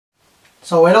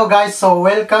So hello guys, so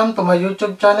welcome to my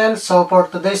YouTube channel. So for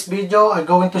today's video, I'm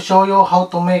going to show you how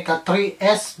to make a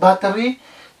 3S battery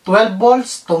 12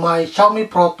 volts to my Xiaomi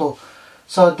Pro 2.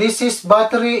 So this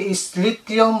battery is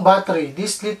lithium battery.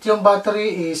 This lithium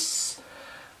battery is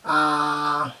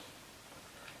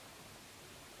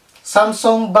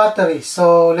Samsung battery.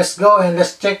 So let's go and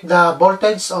let's check the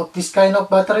voltage of this kind of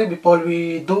battery before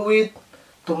we do it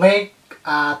to make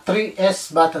a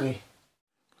 3S battery.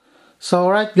 So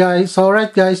alright guys,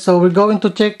 so we're going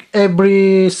to check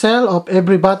every cell of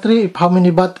every battery if how many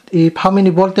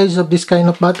voltage of this kind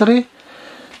of battery.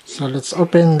 So let's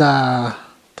open the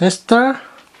tester.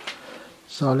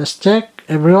 So let's check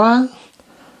everyone.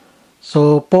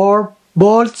 So 4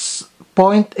 volts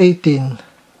 0.18.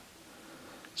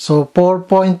 So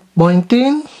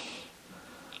 4.19,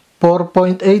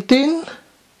 4.18.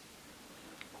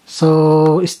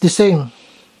 So it's the same.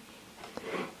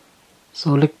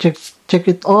 So let's check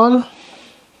it all.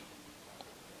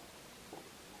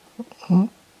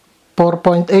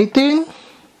 4.18.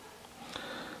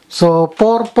 So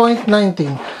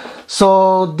 4.19.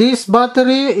 So this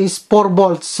battery is 4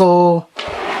 volts. So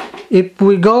if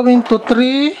we go into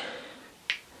 3,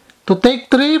 to take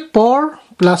 3, 4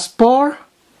 plus 4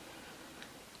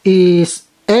 is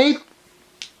 8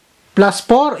 plus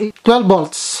 4 is 12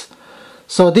 volts.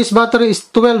 So this battery is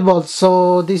 12 volts.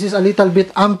 So this is a little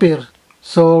bit ampere.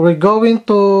 So we're going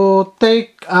to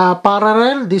take a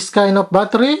parallel this kind of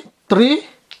battery 3.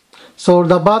 So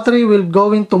the battery will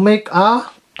going to make a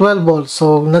 12 volts.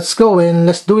 So let's go and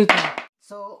let's do it.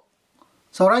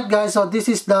 So right guys, so this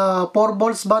is the 4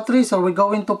 volts battery. So we're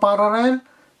going to parallel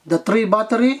the 3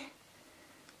 battery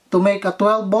to make a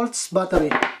 12 volts battery.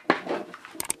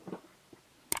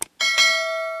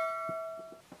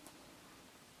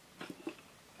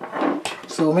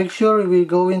 So make sure we're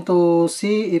going to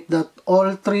see if that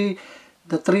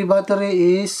the three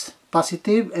battery is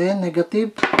positive and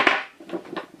negative.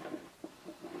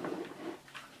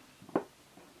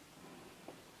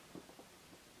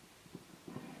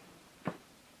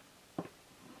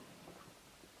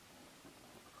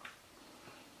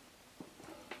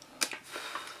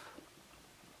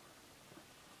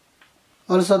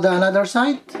 Also the another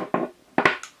side.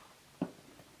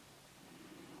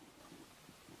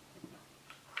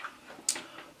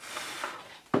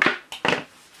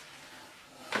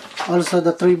 Also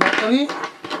the 3 battery.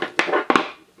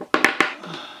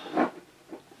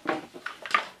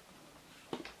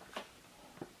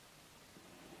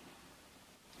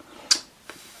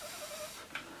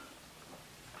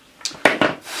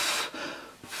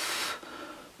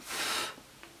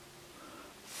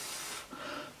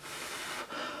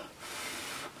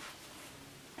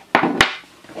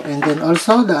 And then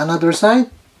also the another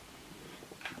side.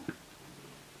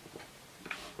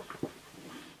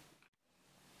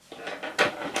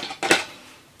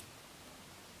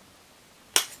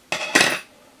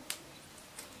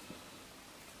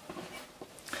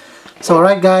 So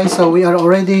alright guys, so we are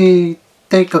already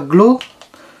take a glue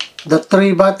the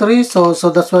 3 batteries, so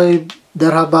that's why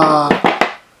there have a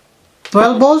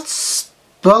 12 volts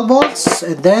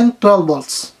and then 12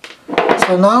 volts.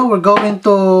 So now we're going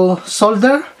to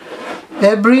solder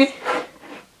every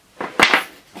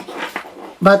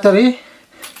battery.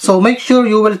 So make sure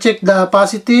you will check the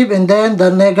positive and then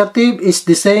the negative is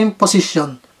the same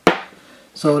position.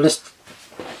 So let's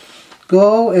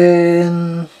go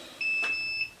and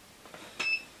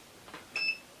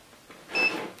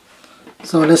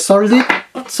so let's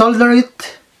solder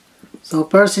it. So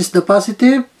first is the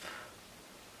positive.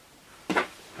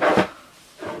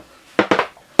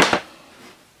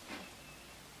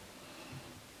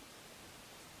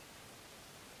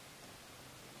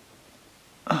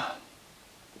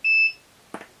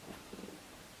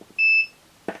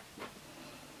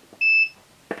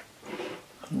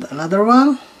 Another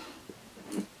one.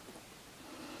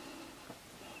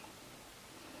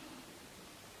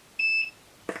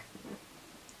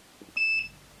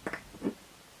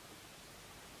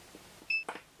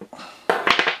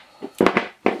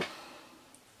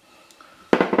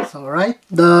 So right,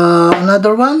 the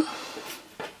another one.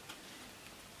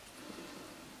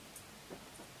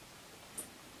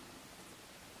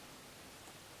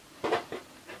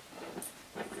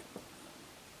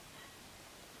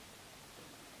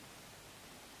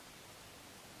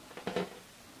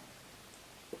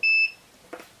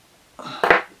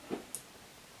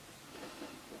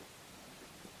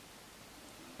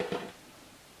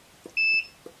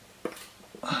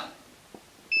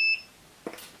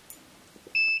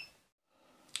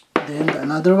 Then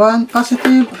another one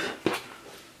positive.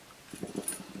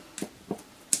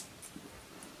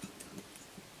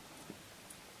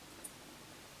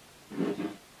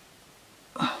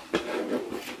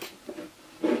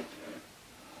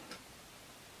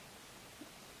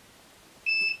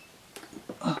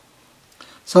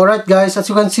 So right guys,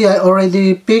 as you can see, I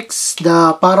already fixed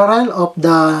the parallel of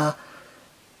the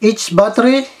each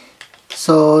battery.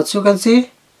 So as you can see,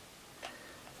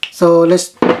 so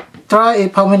let's try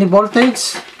if how many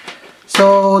voltage.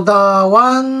 So the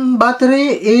one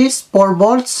battery is 4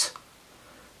 volts.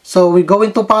 So we go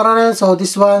into parallel. So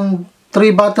this one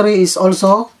 3 battery is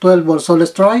also 12 volts. So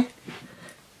let's try.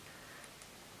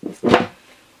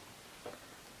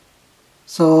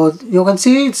 So you can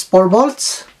see it's 4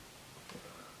 volts.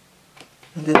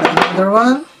 And then another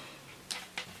one.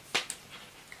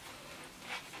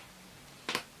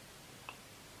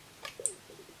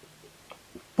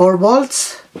 Four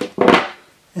volts.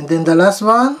 And then the last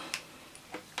one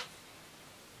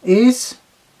is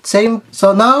same.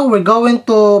 So now we're going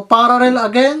to parallel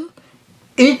again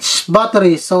each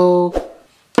battery. So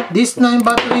these 9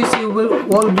 batteries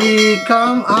will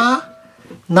become a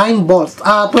 12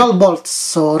 volts.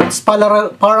 So it's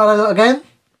parallel again.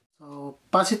 So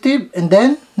positive and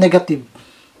then negative.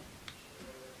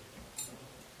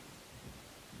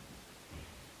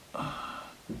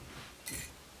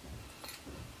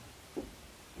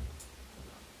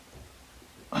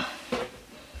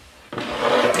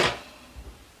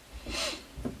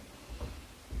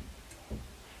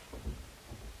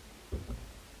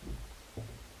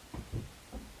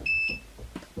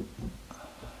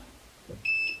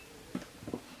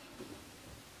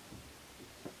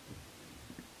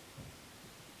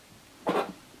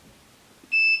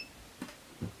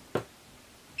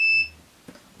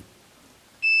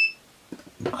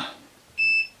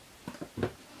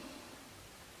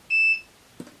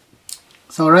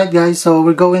 So alright guys, so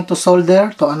we're going to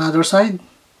solder to another side.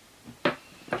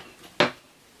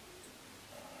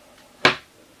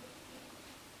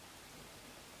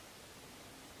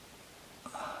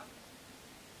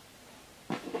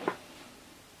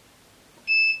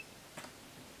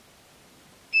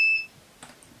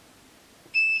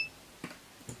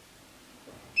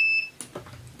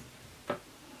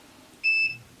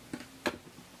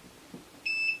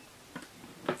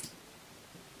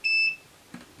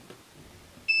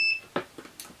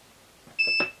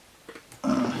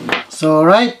 So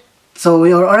right, so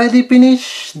we are already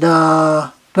finished the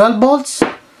 12 volts.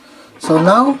 So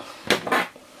now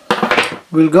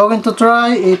we're going to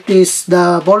try it is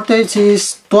the voltage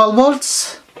is 12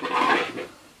 volts.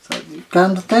 So you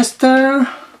come to tester.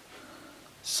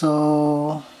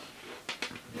 So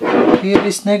here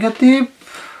is negative.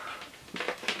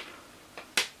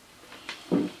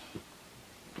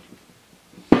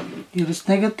 Here is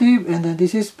negative and then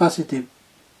this is positive.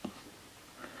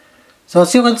 So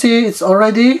as you can see, it's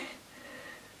already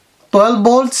 12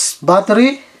 volts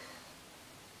battery.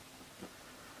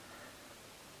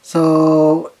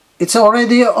 So it's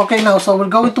already okay now. So we're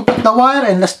going to put the wire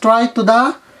and let's try to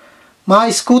the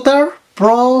my scooter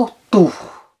Pro 2.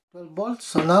 12 volts.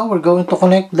 So now we're going to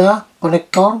connect the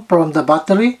connector from the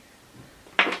battery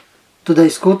to the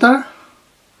scooter.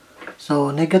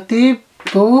 So negative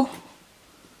to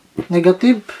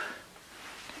negative.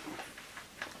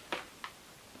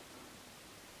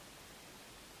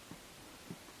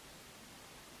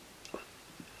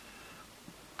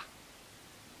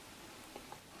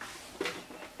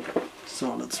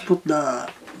 So let's put the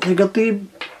negative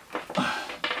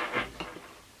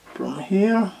from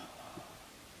here.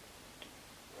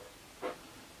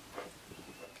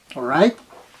 Alright.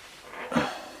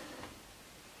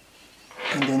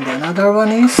 And then the another one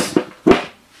is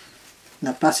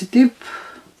the positive.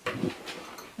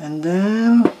 And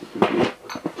then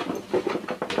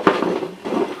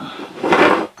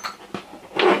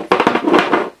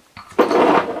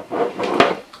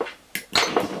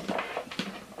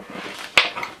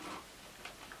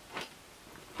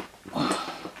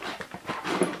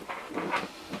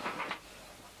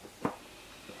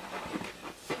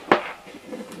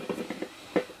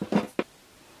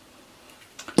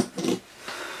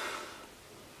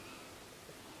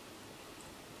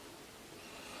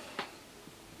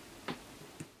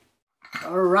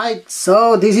alright,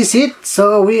 so this is it.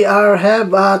 So we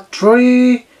have a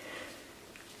 12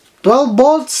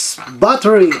 volts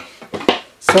battery.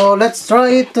 So let's try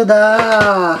it to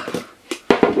the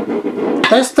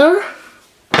tester.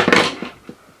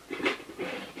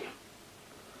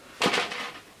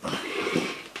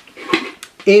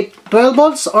 If 12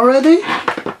 volts already.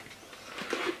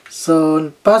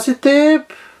 So positive,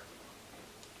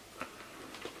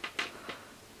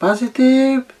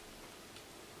 positive,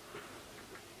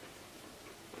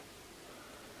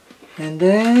 and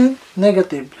then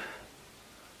negative.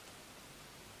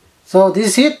 So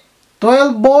this is it,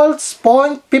 12 volts,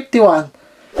 0.51.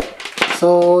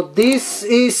 So this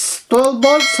is 12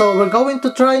 volts. So we're going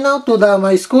to try now to the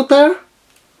my scooter.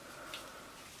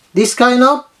 this kind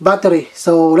of battery.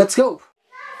 So let's go.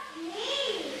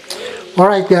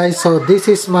 Alright guys, so this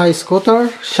is my scooter,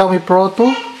 Xiaomi Pro 2,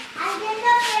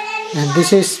 and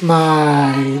this is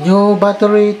my new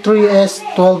battery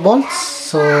 3S 12 volts.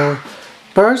 So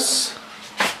first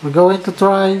we're going to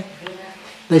try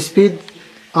the speed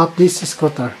of this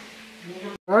scooter.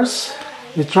 First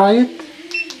we try it.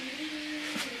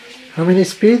 How many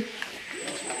speed?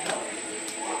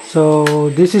 So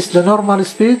this is the normal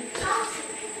speed.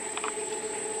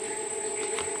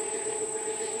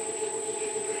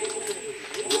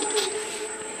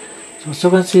 So as you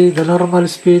can see, the normal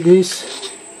speed is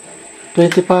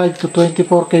 25 to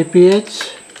 24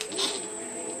 kph.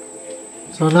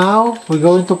 So now we're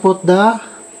going to put the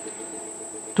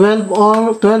 12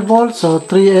 volts or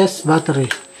 3S battery.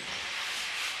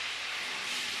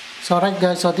 So alright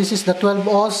guys, so this is the 12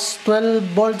 volts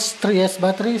 3S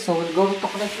battery. So we're going to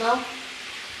connect now.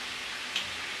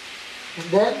 And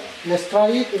then let's try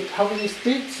it with how many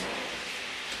speeds.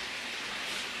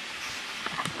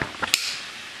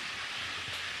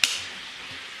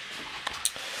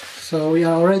 So we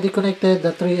are already connected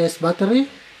the 3S battery.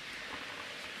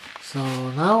 So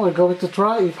now we're going to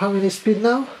try if how many speed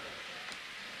now.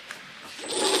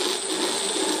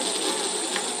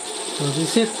 So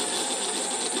this is it.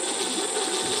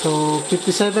 So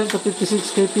 57 to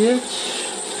 56 kph.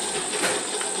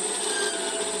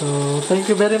 So thank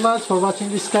you very much for watching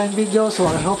this kind of video. So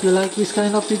I hope you like this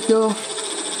kind of video.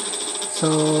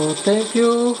 So thank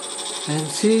you and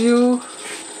see you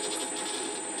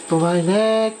to my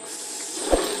next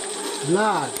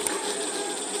vlog.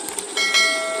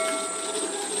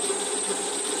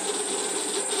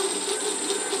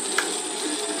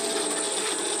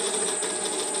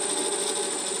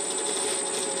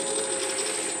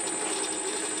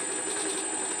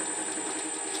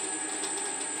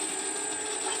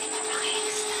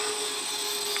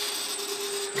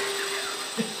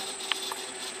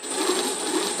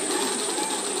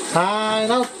 Sign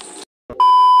out.